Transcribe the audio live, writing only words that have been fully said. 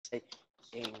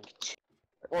saying to,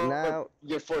 or Now,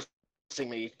 you're forcing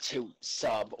me to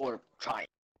sub or try.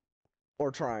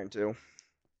 or trying to.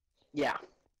 Yeah,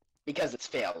 because it's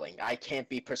failing. I can't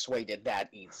be persuaded that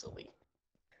easily.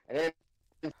 And then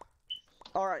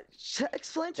Alright,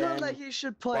 explain to him that Then he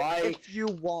should put why if you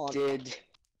want. did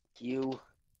you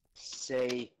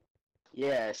say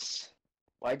yes?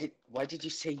 Why did you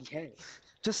say yes?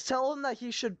 Just tell him that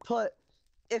he should put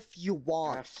if you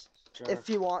want. After If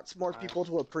he wants more I people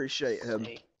to appreciate him.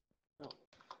 say no.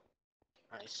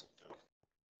 Nice.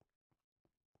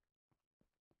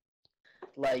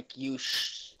 Like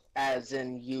as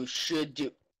in you should do.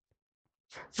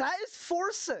 That is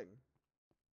forcing!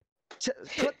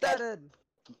 Put that in.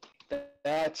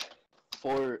 That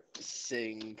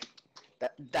forcing.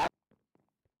 That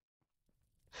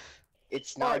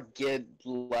it's not good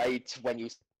light when you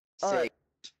say. Alright.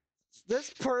 This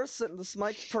person, this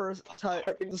Mike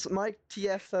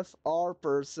TFFR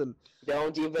person,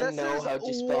 Don't even this know is how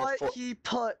to spell what he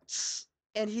puts,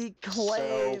 and he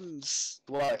claims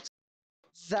what?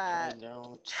 that, I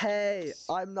don't hey,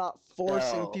 I'm not forcing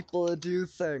spell people to do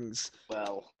things.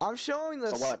 well. I'm showing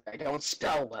this. So what? I don't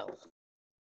spell well.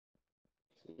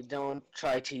 You don't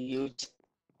try to use.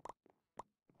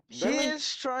 He Really?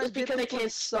 is trying Just to get because I people to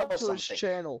can't sub spell to his something.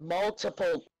 channel.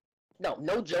 Multiple.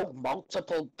 No joke.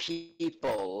 Multiple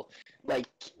people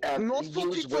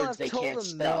Multiple use people words have they told can't him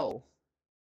spell. no.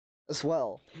 As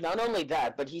well. Not only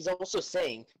that, but he's also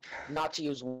saying not to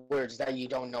use words that you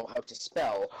don't know how to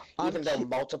spell, even though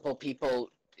multiple people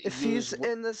If use. he's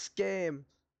in this game,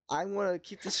 I'm gonna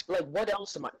keep this. Like, what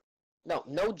else am I?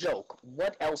 No joke.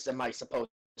 What else am I supposed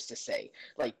to say?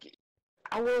 Like,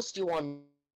 how else do you want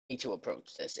me to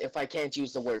approach this if I can't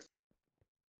use the word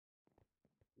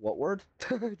What word?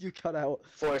 You cut out.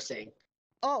 forcing?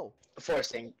 Oh.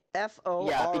 Forcing.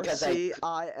 FORCING,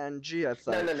 I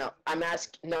think. No. I'm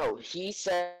asking. No, he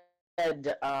said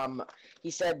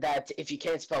that if you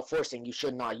can't spell forcing, you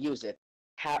should not use it.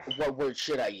 What word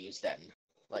should I use then?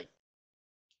 Like,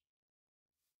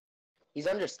 he's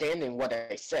understanding what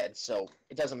I said, so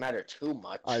it doesn't matter too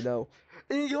much. I know.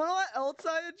 And you know what else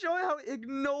I enjoy? How he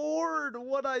ignored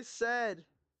what I said.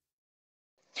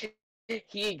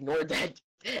 He ignored that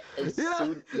as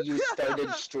soon as you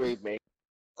started streaming.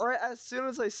 Right as soon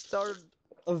as I started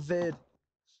a vid.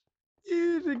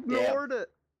 He ignored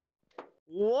it.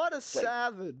 What a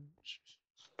savage.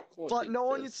 But no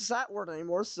one uses that word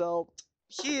anymore, so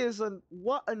he is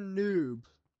what a noob.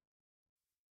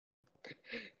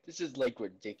 This is like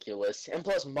ridiculous. And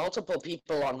plus, multiple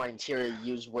people on my interior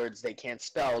use words they can't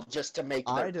spell just to make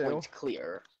their point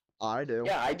clear. I do.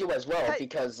 Yeah, I do as well,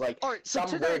 because like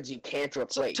some words you can't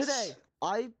replace. So today,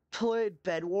 I played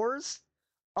Bed Wars.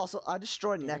 Also, I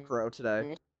destroyed Necro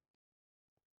today.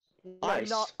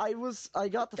 Nice. I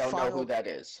got the Don't final. know who that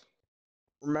is.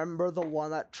 Remember the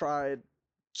one that tried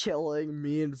killing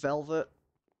me and Velvet?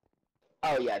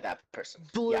 Oh yeah, that person.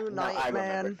 Blue Knight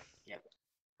Man.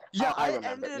 Yeah, I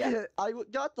remember. I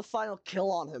got the final kill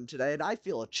on him today, and I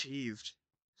feel achieved.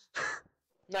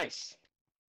 Nice.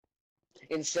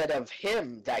 Instead of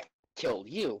him that killed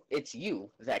you, it's you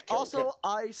that killed him. Also,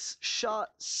 I shot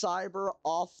Cyber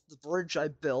off the bridge I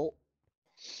built.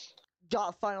 Got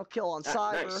a final kill on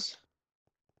Cyber. Nice.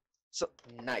 So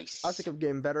nice. I think I'm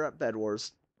getting better at Bed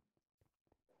Wars.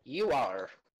 You are.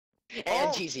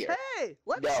 And he's here. Hey,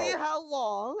 let's see how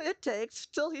long it takes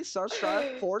till he starts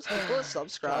trying to force people to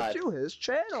subscribe to his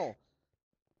channel.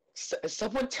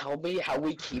 Someone tell me how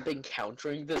we keep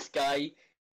encountering this guy.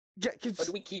 How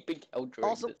do we keep encountering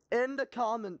Also, in the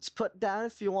comments, put down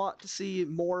if you want to see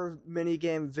more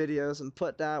minigame videos, and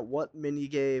put down what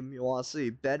minigame you want to see.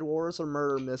 Bed Wars or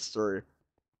Murder Mystery.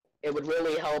 It would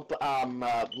really help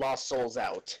Lost Souls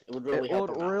out. It would really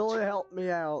help me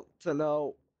out to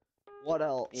know what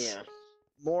else. Yeah.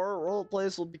 More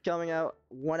roleplays will be coming out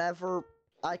whenever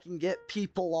I can get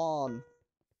people on.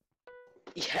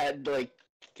 Yeah, like,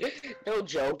 no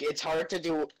joke, it's hard to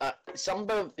do. Some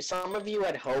of you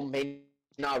at home may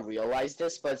not realize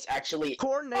this, but it's actually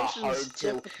coordination hard is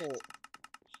difficult.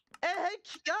 Hey,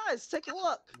 guys, take a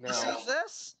look. No. You see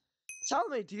this? Tell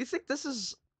me, do you think this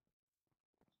is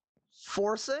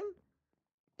forcing?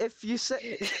 If you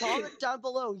say, comment down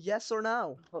below, yes or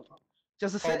no. Hold on.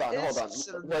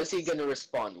 What is he gonna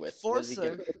respond with?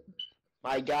 Forcing.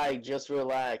 My guy, just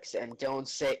relax and don't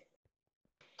say.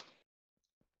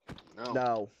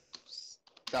 No.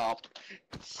 Stop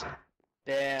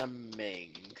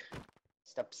spamming.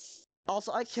 Stop.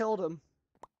 Also, I killed him.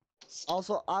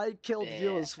 Also, I killed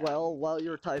you as well while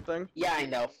you were typing. Yeah, I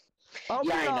know.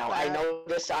 Yeah, I know. I know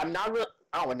this. I'm not real.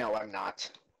 Oh no, I'm not.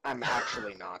 I'm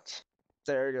actually not.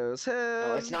 There goes him.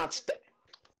 No, it's not.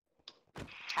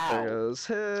 How? There goes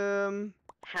him.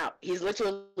 How? He's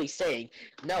literally saying,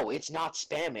 no, it's not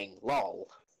spamming, lol.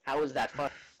 How is that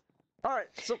fun? Alright,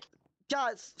 so,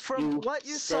 guys, from You what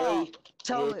you saw, say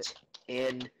tell me. it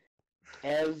in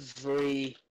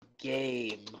every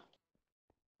game.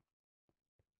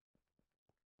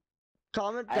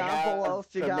 Comment I down have below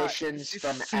if you got. permissions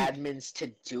from admins to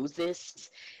do this,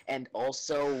 and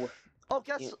also Oh,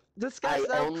 guess you- this guy's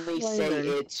I now only claiming. say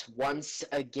it once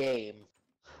a game.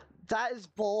 That is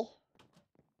bull.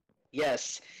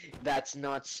 Yes, that's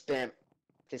not spam.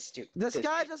 This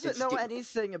guy doesn't know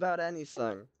anything about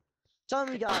anything. Tell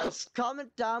me, guys.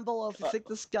 Comment down below if you think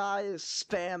this guy is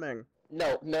spamming.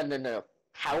 No.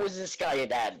 How is this guy an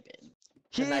admin?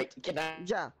 Can I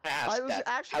Yeah, ask I was that?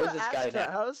 actually How is gonna this ask guy an that.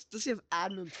 admin? Does he have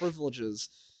admin privileges?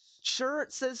 Sure,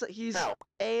 it says that he's How?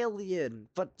 alien,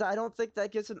 but I don't think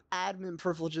that gives him admin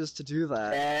privileges to do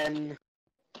that. Then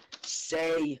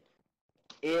say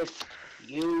if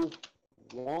you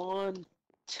want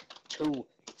to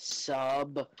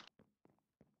sub,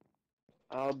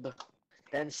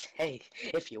 then say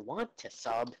if you want to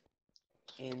sub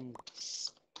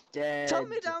instead. Tell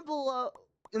me down below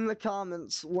in the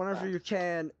comments whenever you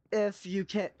can if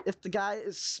the guy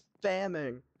is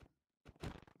spamming.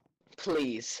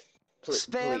 Please.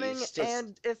 Spamming, please, just...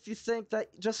 and if you think that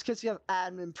just because you have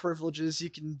admin privileges,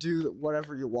 you can do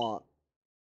whatever you want.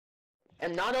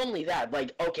 And not only that,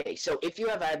 like, okay, so if you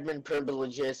have admin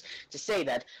privileges, to say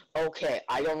that, okay,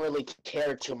 I don't really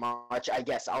care too much, I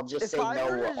guess I'll just say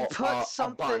no a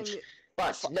bunch.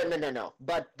 But, no.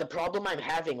 But the problem I'm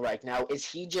having right now is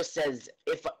he just says,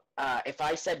 if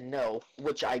I said no,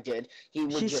 which I did, he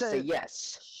would just say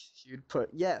yes. You'd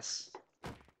put yes.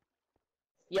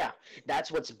 Yeah,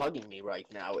 that's what's bugging me right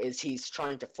now, is he's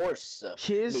trying to force me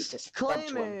to sub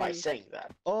to him by saying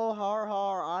that. Oh,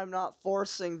 har, I'm not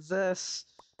forcing this.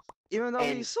 Even though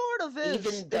he sort of is,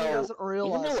 even he doesn't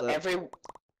realize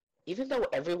even though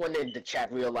everyone in the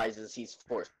chat realizes he's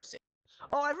forcing.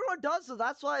 Oh, everyone does, so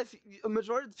that's why a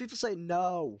majority of the people say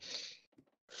no.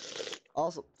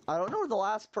 Also, I don't know where the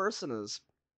last person is.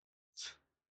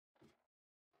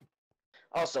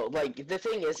 Also, like, the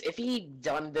thing is, if he'd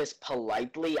done this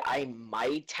politely, I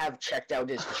might have checked out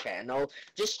his channel.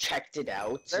 Just checked it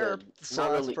out. There's the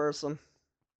last person.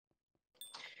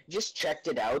 Just checked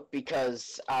it out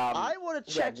because, I would have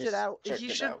checked it out. He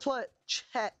should put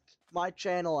check my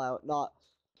channel out, not,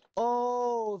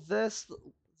 oh, this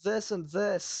and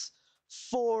this.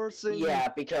 Forcing. Yeah,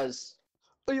 because...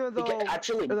 Even though,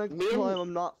 actually,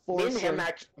 I'm not forcing.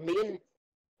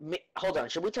 Hold on,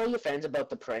 should we tell your fans about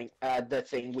the prank, the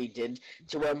thing we did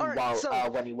to him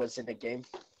when he was in the game?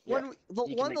 One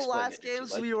of the last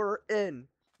games we were in,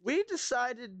 we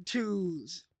decided to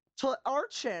put our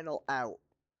channel out.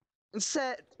 And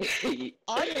said,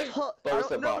 I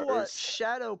don't know what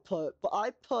Shadow put, but I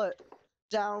put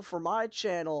down for my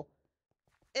channel,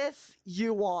 if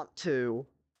you want to,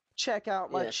 check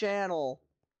out my channel.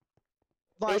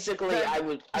 Basically, I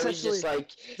was just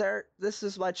like... This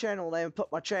is my channel name,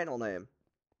 put my channel name.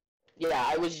 Yeah,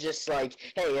 I was just like,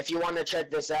 hey, if you want to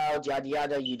check this out, yada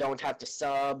yada, you don't have to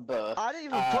sub. I didn't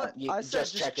even put, I said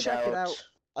just check it out.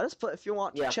 I just put, if you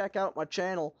want to check out my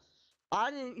channel.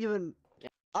 I didn't even,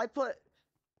 I put,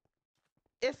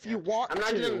 if you want to.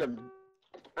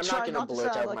 I'm not gonna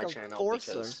blurt out my channel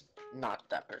because not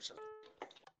that person.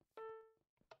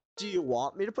 Do you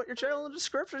want me to put your channel in the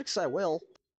description? Because I will.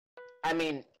 I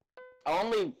mean,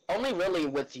 only really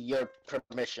with your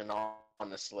permission,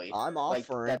 honestly. I'm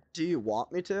offering. Do you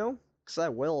want me to? Because I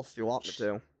will if you want me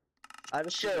to.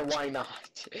 Sure, why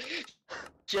not?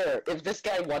 Sure, if this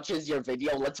guy watches your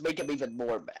video, let's make him even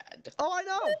more mad. Oh, I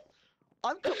know!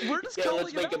 We're just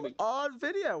calling him on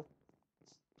video.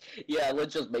 Yeah,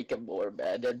 let's just make him more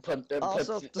mad and put...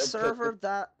 Also, the server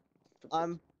that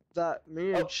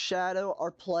me and Shadow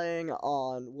are playing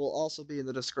on will also be in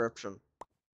the description.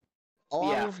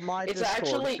 Along with my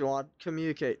Discord if you want to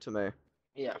communicate to me.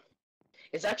 Yeah.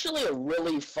 It's actually a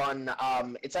really fun,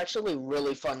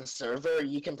 server.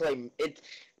 You can play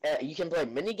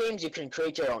mini games, you can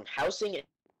create your own housing,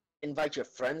 invite your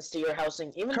friends to your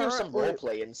housing, even do some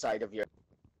roleplay inside of your...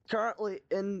 Currently,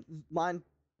 in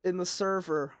the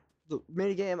server, the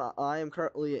minigame I am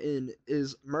currently in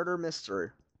is Murder Mystery.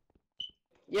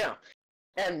 Yeah.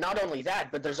 And not only that,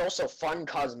 but there's also fun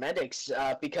cosmetics,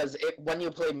 because when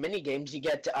you play mini games, you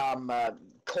get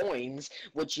coins,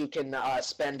 which you can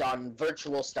spend on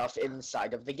virtual stuff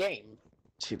inside of the game.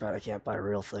 Too bad I can't buy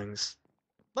real things.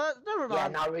 But never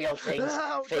mind. Yeah, not real things,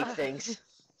 fake things.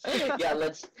 Yeah,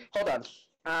 hold on.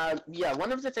 Yeah,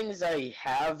 one of the things I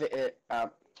have, hold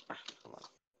on.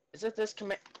 Is it this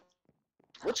command?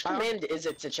 Which command is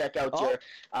it to check out your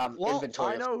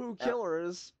inventory? I know who Killer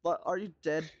is, but are you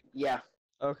dead? Yeah.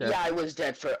 Okay. Yeah, I was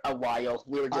dead for a while.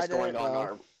 We were just going on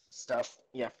our stuff.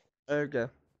 Yeah. Okay.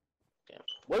 Yeah.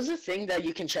 What's the thing that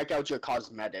you can check out your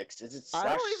cosmetics? Is it /C?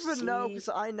 I don't even know because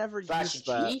I never used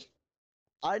that.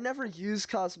 I never use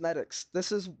cosmetics.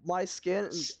 This is my skin,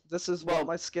 and this is what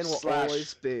my skin will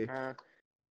always be.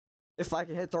 If I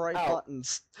can hit the right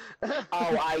buttons.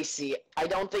 Oh, I see. I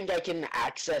don't think I can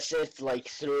access it like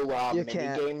through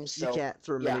minigames. So you can't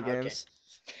through minigames.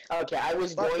 Okay, I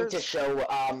was going to show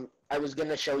I was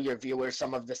gonna show your viewers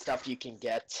some of the stuff you can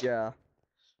get. Yeah.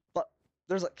 But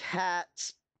there's like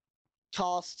hats,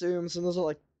 costumes, and those are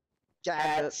like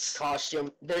gadgets. Hats,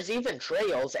 costume. There's even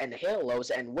trails and halos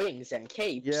and wings and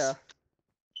capes. Yeah.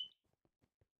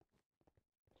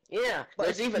 Yeah, but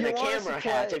there's even a camera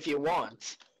hat if you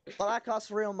want. But that costs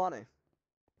real money.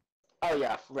 Oh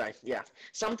yeah, right, yeah.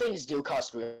 Some things do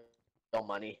cost real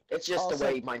money. It's just the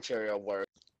way Minetaria works.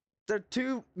 There are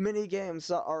 2 mini games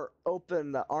that are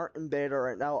open that aren't in beta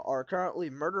right now are currently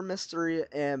Murder Mystery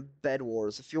and Bed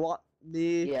Wars. If you want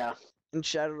me and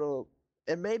Shadow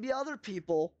and maybe other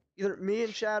people, either me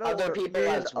and Shadow or me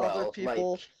and other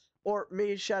people, or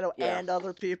me and Shadow and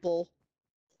other people,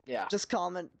 just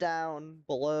comment down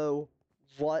below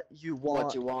what you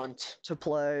want to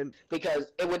play,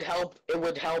 because it would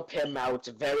help him out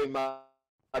very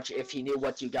much if he knew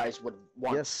what you guys would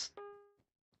want. Yes.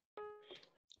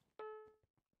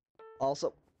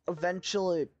 Also,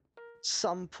 eventually,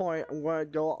 some point, I'm going to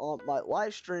go on my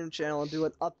live stream channel and do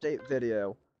an update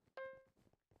video.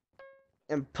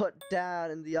 And put down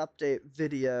in the update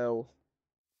video,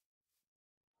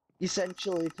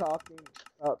 essentially talking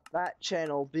about that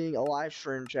channel being a live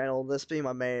stream channel, this being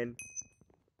my main.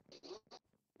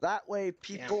 That way,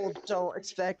 people don't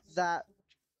expect that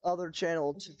other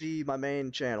channel to be my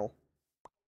main channel.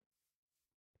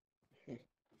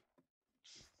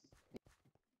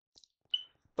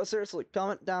 But seriously,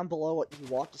 comment down below what you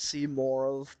want to see more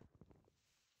of.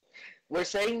 We're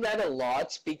saying that a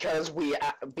lot because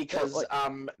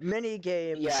mini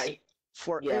games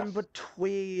for in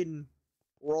between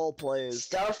role plays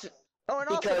stuff. Oh, and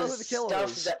also know who the killer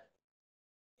is.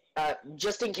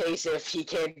 Just in case if he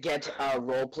can't get a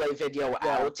roleplay video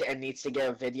out and needs to get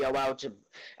a video out,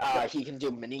 he can do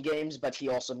mini games, but he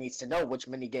also needs to know which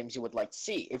mini games you would like to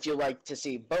see. If you like to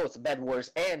see both Bed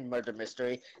Wars and Murder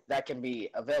Mystery, that can be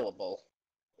available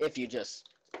if you just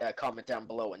comment down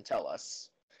below and tell us.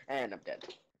 And I'm dead.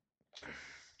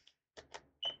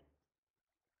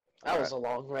 That was a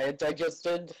long rant I just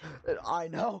did. I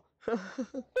know.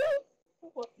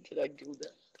 Why did I do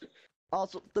that?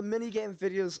 Also, the minigame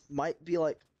videos might be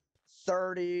like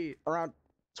 30, around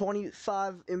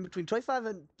 25, in between 25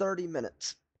 and 30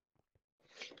 minutes.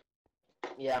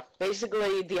 Yeah,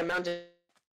 basically the amount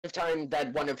of time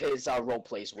that one of his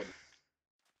roleplays would.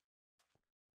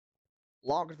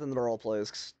 Longer than the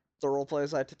roleplays, 'cause the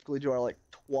roleplays I typically do are like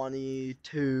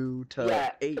 22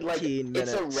 to 18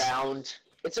 minutes.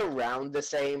 It's around the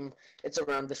same. It's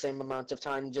around the same amount of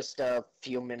time, just a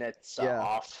few minutes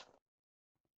off.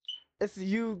 If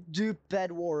you do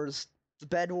Bed Wars, the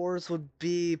Bed Wars would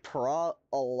be a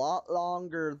lot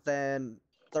longer than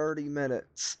 30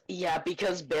 minutes. Yeah,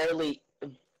 because barely.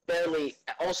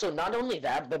 Also, not only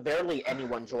that, but barely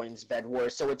anyone joins Bed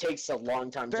Wars, so it takes a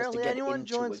long time just to get into a game. Barely anyone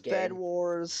joins Bed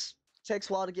Wars. Takes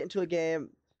a while to get into a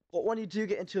game, but when you do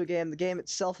get into a game, the game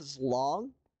itself is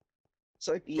long.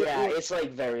 So it's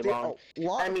like very long. A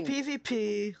lot of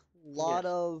PvP, lot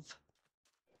of.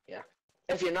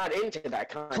 If you're not into that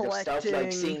kind of stuff,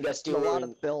 like seeing us doing a lot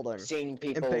of building, seeing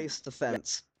people and base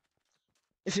defense.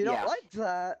 If you don't like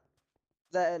that,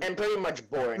 then and pretty much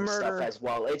boring stuff as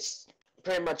well. It's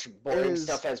pretty much boring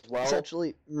stuff as well.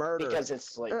 Essentially, murder because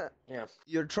it's like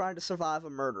you're trying to survive a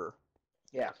murder.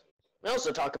 Yeah, we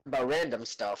also talk about random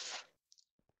stuff.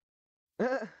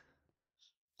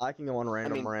 I can go on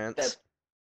random rants.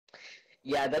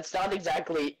 Yeah, that's not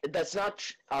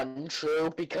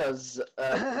untrue because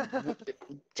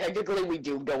technically we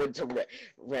do go into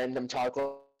random talk.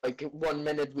 Like 1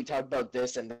 minute we talk about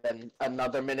this, and then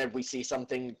another minute we see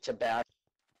something to bad.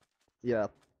 Yeah.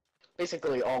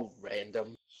 Basically all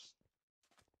random.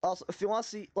 Also, if you want to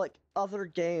see like other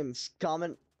games,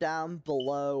 comment down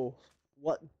below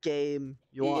what game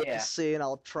you want to see, and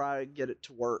I'll try to get it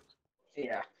to work.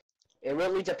 Yeah. It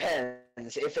really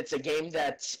depends. If it's a game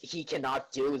that he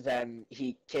cannot do, then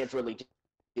he can't really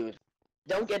do it.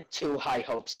 Don't get too high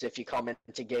hopes if you comment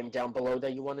a game down below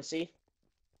that you want to see.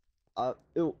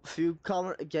 If you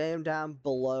comment a game down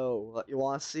below that you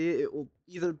want to see, it will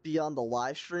either be on the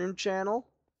live stream channel,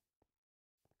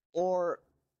 or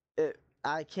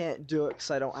I can't do it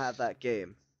because I don't have that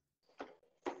game.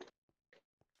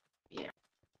 Yeah.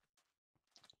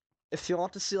 If you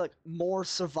want to see like more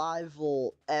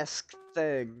survival-esque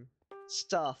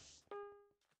stuff,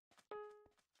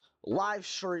 live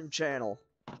stream channel.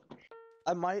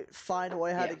 I might find a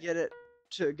way how to get it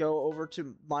to go over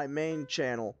to my main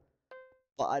channel,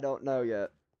 but I don't know yet.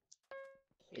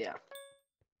 Yeah.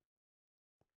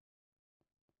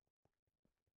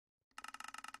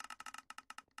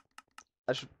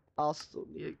 I should also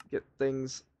need to get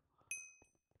things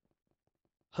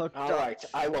hooked up. Alright,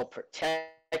 I will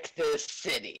protect this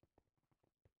city.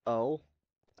 Oh?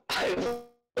 I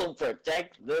will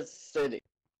protect this city.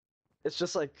 It's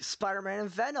just like Spider-Man and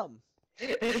Venom.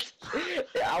 I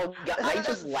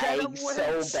just lagged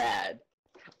so bad.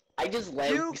 I just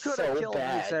lagged so bad. You could have killed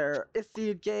me there. If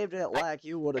the game didn't lag,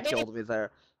 you would have killed me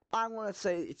there. I'm gonna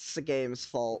say it's the game's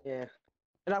fault. Yeah.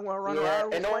 And I'm gonna run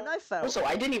around with my knife out. Also,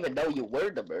 I didn't even know you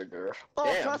were the murderer. Oh,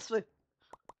 Damn. trust me.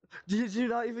 Did you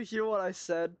not even hear what I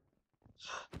said?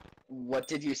 What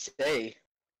did you say?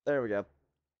 There we go.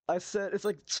 I said it's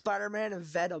like Spider-Man and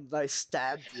Venom that I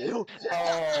stabbed you.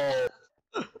 Oh.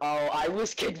 Oh, I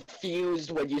was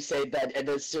confused when you said that, and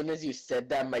as soon as you said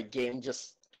that, my game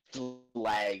just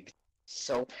lagged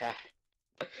so bad.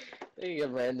 They get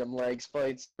random lag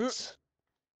spikes.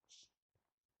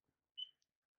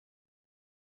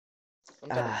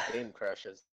 Sometimes game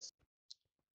crashes.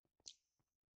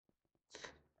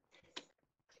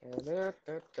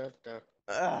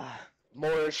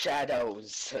 More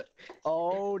shadows.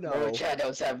 Oh no. More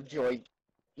shadows have joined.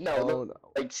 No, oh, no.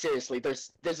 Like seriously,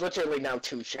 there's literally now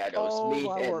 2 shadows. Oh, me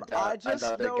my and word. I just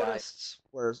another noticed. guy.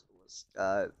 Where's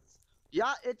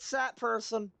yeah, it's that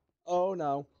person. Oh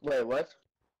no. Wait, what?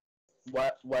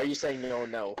 What? Why are you saying no?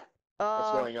 No.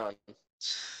 What's going on?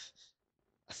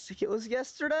 I think it was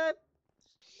yesterday.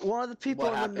 One of the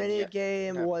people in the mini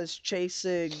game was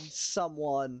chasing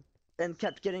someone and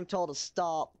kept getting told to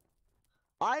stop.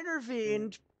 I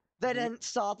intervened. They didn't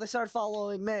stop. They started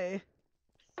following me.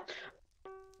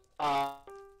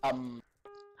 And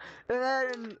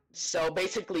then so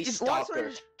basically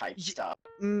stalker type stuff.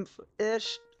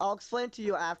 Ish. I'll explain to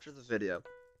you after the video.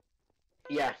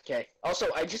 Yeah. Okay. Also,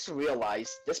 I just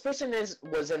realized this person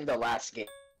was in the last game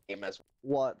as well.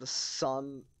 What? The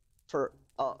sun?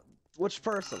 Which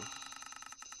person?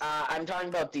 I'm talking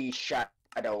about the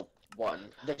Shadow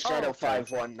one. The Shadow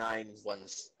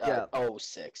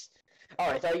 51906. Oh,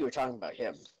 I thought you were talking about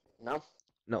him. No?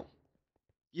 No.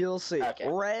 You'll see. Okay.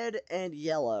 Red and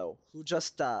yellow, who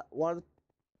just died. What?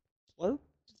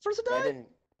 Person died?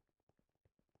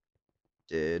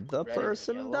 Did the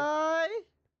person die?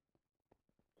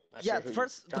 Yeah, the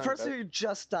person who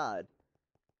just died.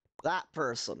 That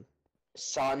person.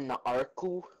 Son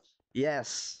Arku?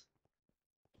 Yes.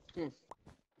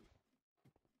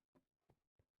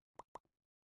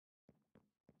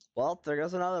 Well, there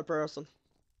goes another person.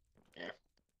 Yeah.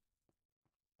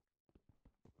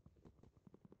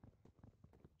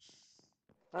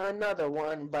 Another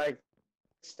one bites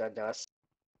the dust.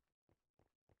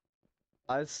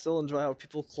 I still enjoy how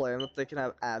people claim that they can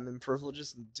have admin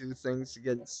privileges and do things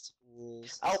against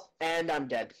rules. Oh, and I'm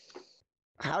dead.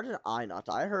 How did I not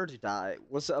die? I heard you die.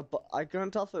 Was it I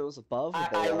couldn't tell if it was above or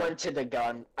below. I went to the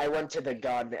gun. I went to the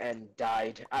gun and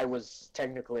died. I was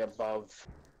technically above.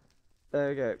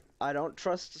 Okay, I don't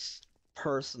trust this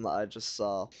person that I just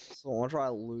saw, so I want to try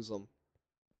to lose them.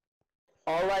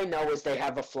 All I know is they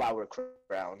have a flower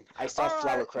crown. I saw a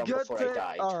flower crown before I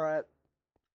died. Alright.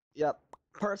 Yep.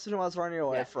 Person who I was running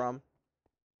away from.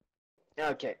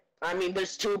 Okay. I mean,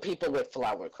 there's 2 people with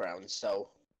flower crowns,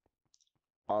 so...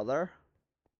 Are there?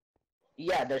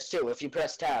 Yeah, there's 2. If you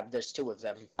press tab, there's 2 of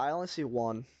them. I only see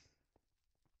 1.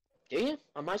 Do you?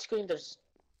 On my screen, there's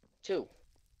 2.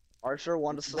 Are you sure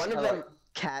one of them like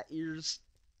cat ears?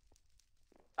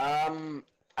 I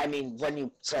mean, when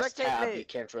you press tab, you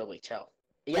can't really tell.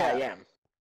 Yeah, I am.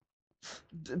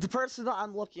 The person that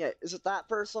I'm looking at, is it that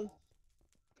person?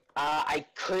 I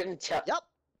couldn't tell. Yep.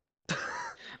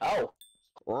 Oh.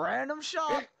 Random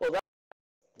shot. Well, that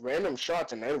random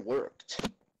shots and it worked.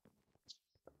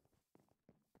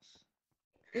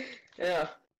 Yeah.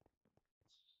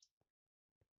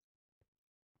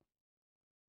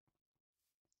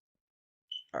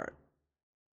 Alright.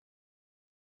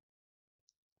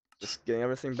 Just getting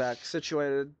everything back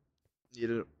situated. Need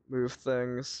to move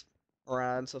things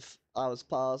around, so if I was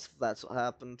paused, that's what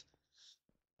happened.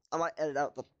 I might edit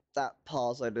out that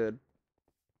pause I did.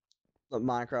 The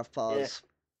Minecraft pause.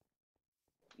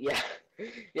 Yeah.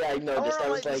 Yeah, I noticed. I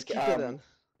was like, yeah,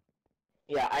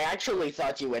 I actually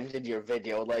thought you ended your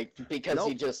video, like, because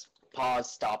you just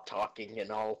paused, stopped talking, and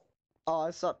all. Oh,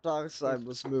 I stopped talking because I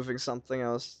was moving something.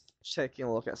 I was taking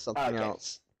a look at something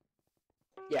else.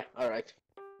 Yeah, alright.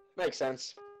 Makes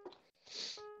sense.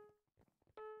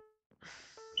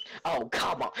 Oh,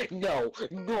 come on! No!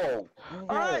 No!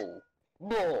 Alright.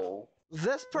 No!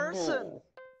 This person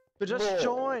who just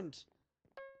joined.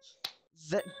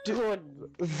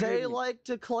 They like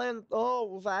to claim, oh,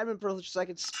 with admin privileges I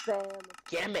can spam.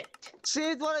 Damn it!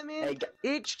 See what I mean?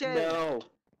 Each game. No!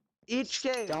 Each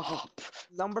game. Stop!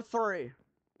 Number 3.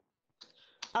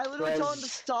 I literally told him to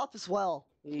stop as well.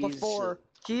 Please. Before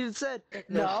he said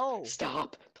no.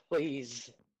 Stop,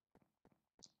 please.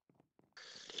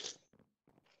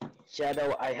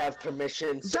 Shadow, I have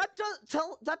permission.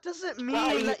 That doesn't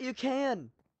mean that you can.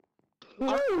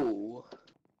 No.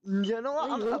 You know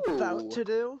what I'm about to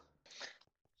do?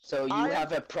 So you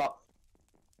have a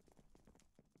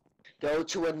Go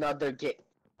to another game.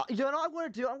 You know what I'm gonna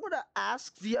do? I'm gonna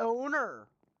ask the owner.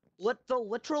 The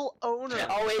literal owner.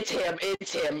 Oh, it's him.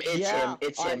 It's him. It's him.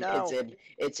 It's him. It's him.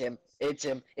 It's him. It's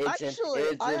him. It's him.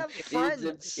 Actually, I have friends.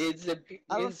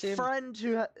 I have a friend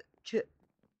who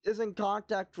is in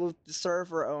contact with the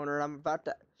server owner, and I'm about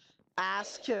to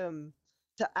ask him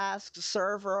to ask the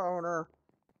server owner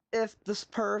if this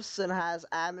person has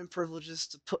admin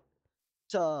privileges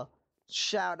to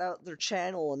shout out their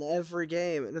channel in every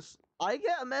game. And if I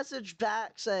get a message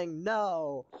back saying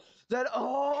no, then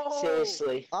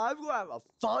seriously, I'm gonna have a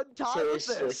fun time with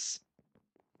this.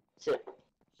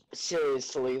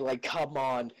 Seriously, like, come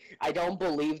on. I don't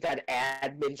believe that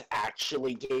admins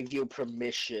actually gave you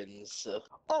permissions.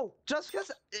 Oh, just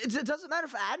because it doesn't matter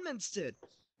if admins did.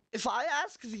 If I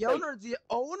ask the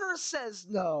owner says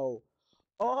no.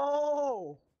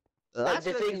 Oh, that's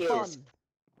the thing is.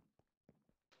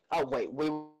 Oh wait, we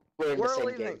were in the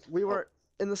same game. We were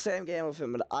in the same game with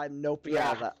him, and I'm noping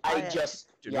out of that. I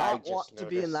do not want to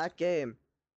be in that game.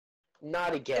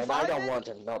 Not again. I don't want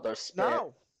another spit.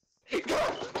 No.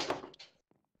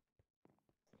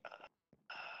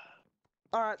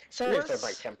 Alright. Sorry for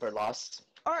my temper loss.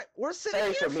 Alright, we're sitting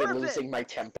here for a bit. Sorry for me losing my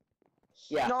temper.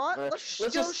 Yeah. Let's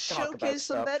go showcase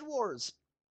some Bed Wars.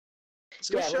 Let's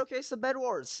go showcase some Bed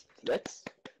Wars.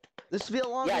 This will be a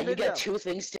long video. Yeah, you get 2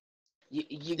 things to...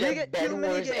 You get Bed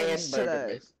Wars and Murder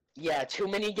Myth. Yeah, 2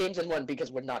 mini games in one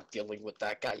because we're not dealing with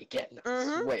that guy again.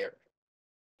 I swear.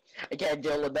 I can't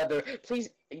deal with another. Please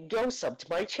go sub to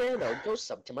my channel. Go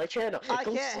sub to my channel. I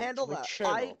can't handle that.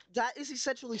 That is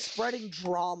essentially spreading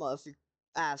drama, if you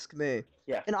ask me.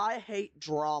 Yeah. And I hate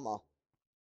drama.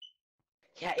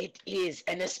 Yeah, it is,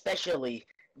 and especially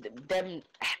them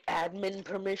admin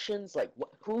permissions. Like,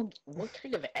 what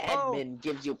kind of admin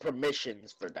gives you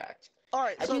permissions for that? All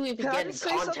right. How do you even get in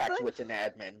contact with an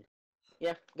admin?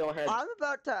 Yeah, go ahead. I'm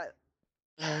about to.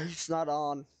 It's not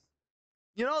on.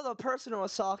 You know the person I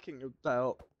was talking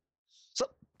about. So,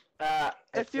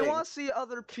 if you want to see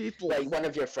other people, like one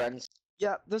of your friends.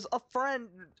 Yeah, there's a friend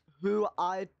who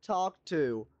I talked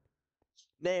to,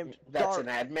 named That's Dark. An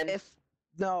admin.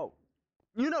 No,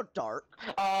 you know Dark.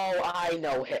 Oh, I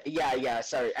know him. Yeah.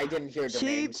 Sorry, I didn't hear the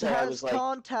name. So I was like. He has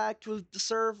contact with the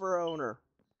server owner.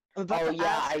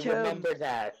 I remember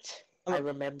that. I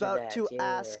remember that. About to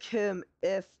ask him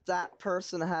if that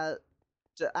person has.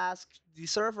 To ask the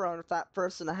server owner if that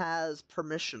person has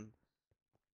permission.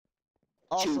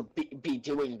 Also, to be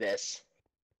doing this.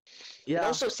 Yeah. And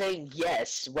also saying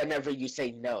yes whenever you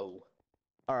say no.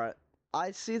 Alright.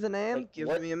 I see the name. Give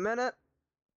me a minute.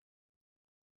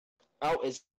 Oh,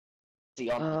 is he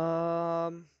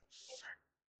on?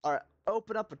 Alright.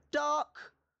 Open up a doc.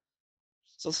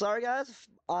 So sorry guys if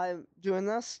I'm doing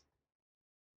this.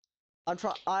 I'm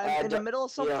in the middle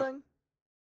of something. Yeah.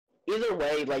 Either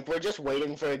way, like, we're just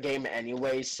waiting for a game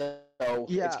anyway, so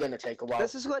it's gonna take a while.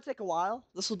 This is gonna take a while.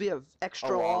 This will be an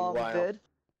extra long vid.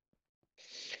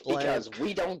 Because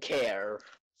we don't care.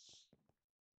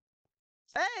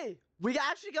 Hey! We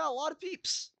actually got a lot of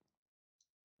peeps!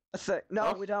 I think.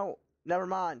 No, we don't. Never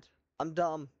mind. I'm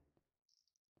dumb.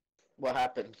 What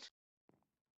happened?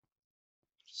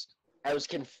 I'm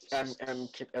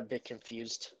a bit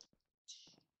confused.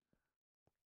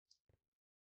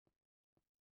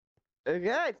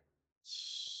 Okay.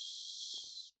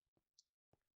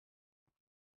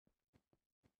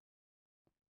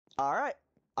 All right.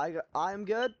 I'm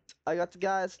good. I got the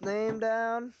guy's name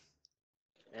down.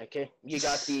 Okay. You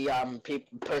got the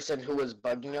person who was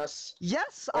bugging us?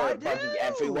 Yes, or I do. Bugging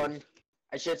everyone.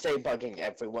 I should say bugging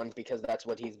everyone because that's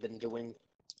what he's been doing.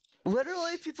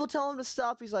 Literally, people tell him to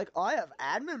stop. He's like, I have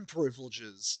admin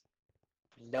privileges.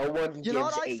 No one You know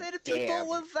what I say to people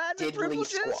with admin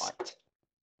privileges? Squat.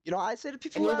 You know what I say to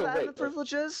people who have admin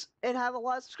privileges and have a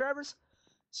lot of subscribers?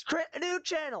 Create a new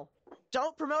channel.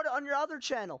 Don't promote it on your other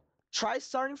channel. Try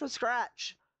starting from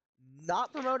scratch.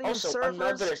 Not promoting also, the servers.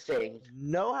 Another thing.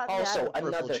 No having Also, admin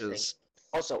another privileges. thing.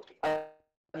 Also,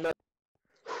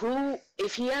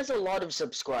 if he has a lot of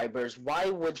subscribers, why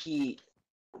would he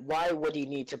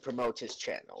need to promote his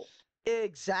channel?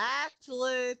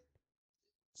 Exactly.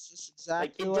 This is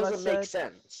exactly like, it doesn't make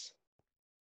sense.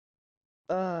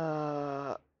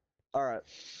 Alright.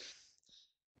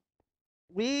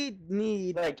 We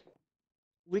need alright.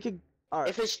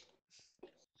 If it's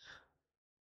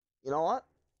you know what?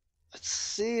 Let's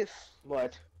see if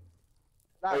what?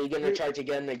 Are you gonna try to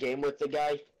get in the game with the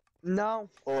guy? No.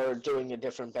 Or doing a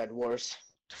different Bed Wars?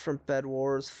 Different Bed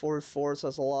Wars. 4 4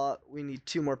 says a lot. We need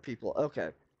 2 more people.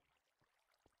 Okay.